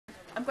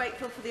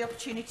grateful for the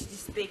opportunity to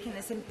speak in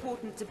this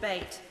important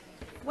debate.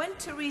 When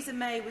Theresa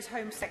May was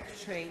Home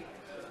Secretary,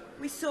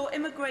 we saw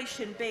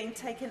immigration being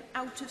taken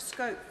out of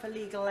scope for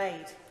legal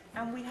aid,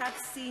 and we have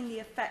seen the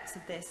effects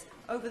of this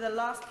over the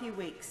last few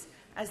weeks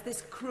as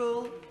this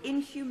cruel,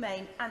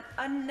 inhumane and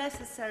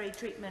unnecessary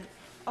treatment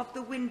of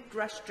the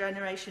Windrush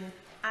generation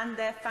and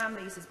their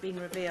families has been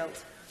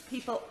revealed.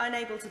 People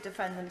unable to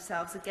defend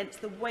themselves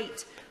against the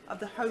weight of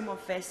the Home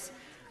Office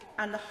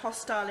and the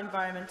hostile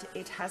environment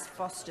it has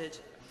fostered.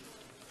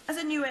 As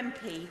a new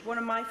MP, one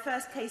of my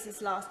first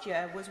cases last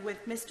year was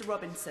with Mr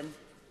Robinson,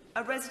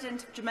 a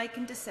resident of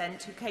Jamaican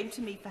descent who came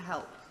to me for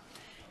help.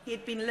 He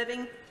had been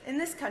living in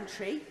this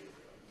country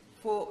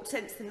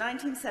since the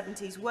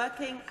 1970s,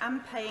 working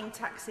and paying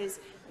taxes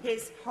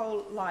his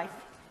whole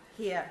life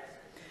here,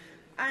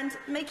 and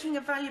making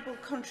a valuable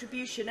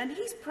contribution. And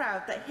he's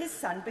proud that his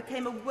son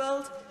became a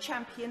world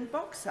champion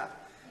boxer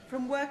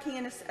from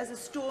working as a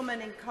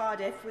storeman in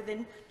Cardiff.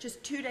 Within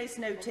just 2 days'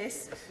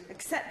 notice,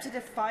 accepted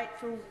a fight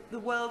for the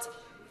world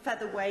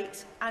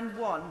featherweight and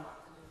won.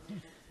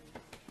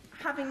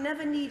 Having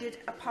never needed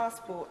a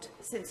passport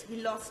since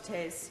he lost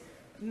his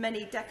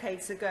many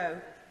decades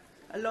ago,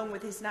 along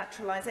with his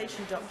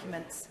naturalisation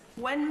documents,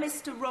 when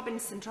Mr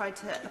Robinson tried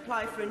to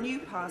apply for a new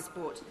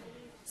passport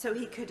so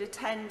he could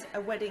attend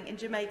a wedding in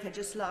Jamaica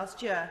just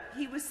last year,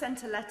 he was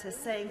sent a letter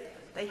saying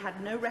they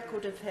had no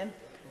record of him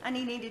and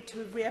he needed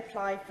to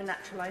reapply for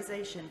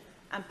naturalisation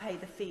and pay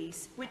the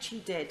fees, which he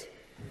did.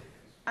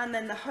 And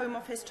then the Home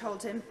Office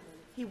told him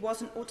he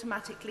wasn't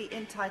automatically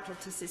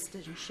entitled to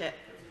citizenship.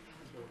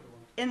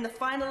 In the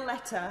final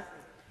letter,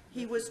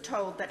 he was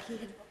told that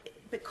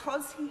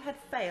because he had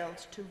failed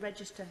to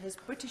register his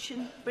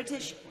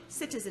British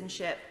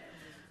citizenship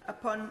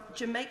upon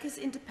Jamaica's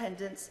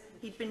independence,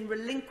 he'd been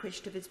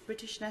relinquished of his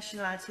British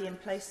nationality in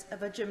place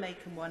of a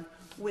Jamaican one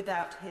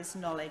without his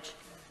knowledge.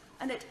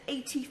 And at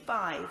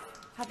 85,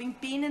 having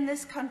been in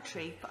this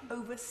country for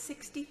over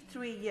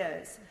 63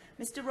 years,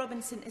 Mr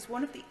Robinson is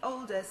one of the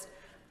oldest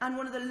and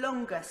one of the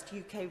longest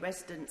UK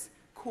residents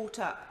caught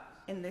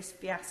up in this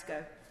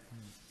fiasco.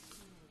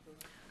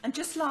 And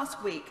just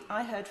last week,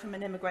 I heard from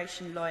an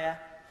immigration lawyer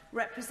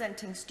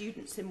representing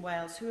students in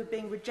Wales who are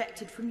being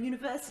rejected from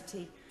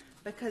university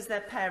because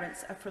their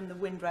parents are from the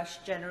Windrush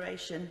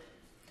generation.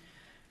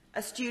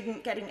 A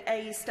student getting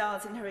A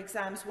stars in her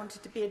exams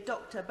wanted to be a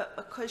doctor, but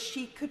because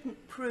she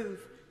couldn't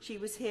prove she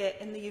was here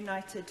in the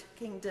United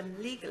Kingdom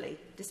legally,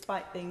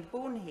 despite being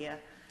born here,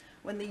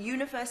 when the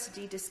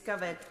university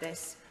discovered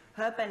this,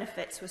 her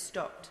benefits were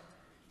stopped.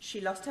 She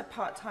lost her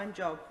part-time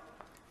job,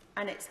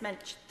 and it's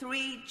meant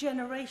 3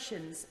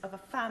 generations of a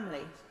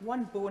family,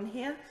 one born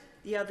here,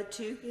 the other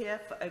 2 here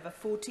for over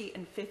 40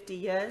 and 50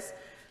 years,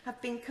 have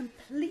been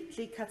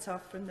completely cut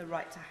off from the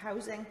right to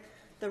housing,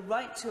 the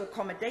right to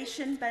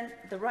accommodation,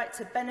 the right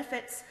to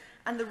benefits,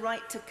 and the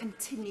right to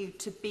continue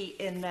to be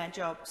in their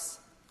jobs.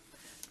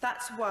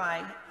 That's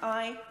why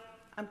I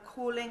am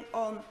calling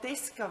on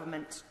this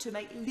government to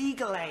make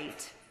legal aid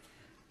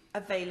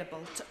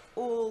available to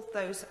all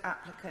those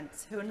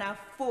applicants who are now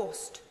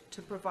forced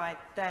to provide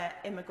their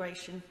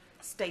immigration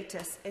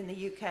status in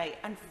the UK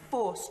and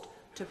forced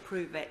to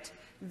prove it.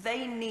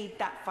 They need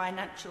that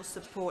financial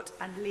support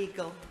and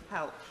legal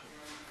help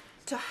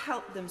to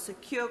help them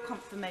secure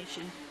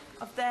confirmation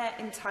of their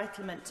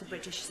entitlement to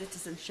British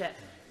citizenship.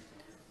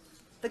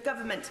 The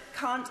government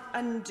can't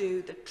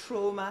undo the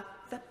trauma,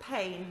 the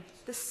pain,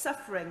 the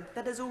suffering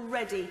that has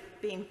already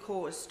been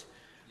caused,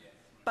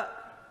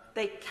 but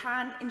they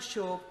can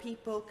ensure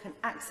people can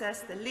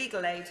access the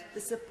legal aid,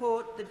 the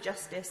support, the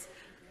justice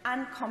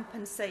and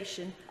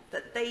compensation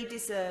that they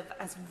deserve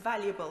as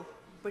valuable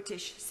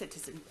British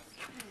citizens.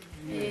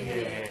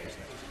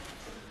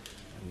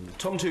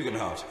 Tom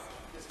Tugendhat.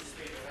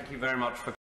 Thank you very much for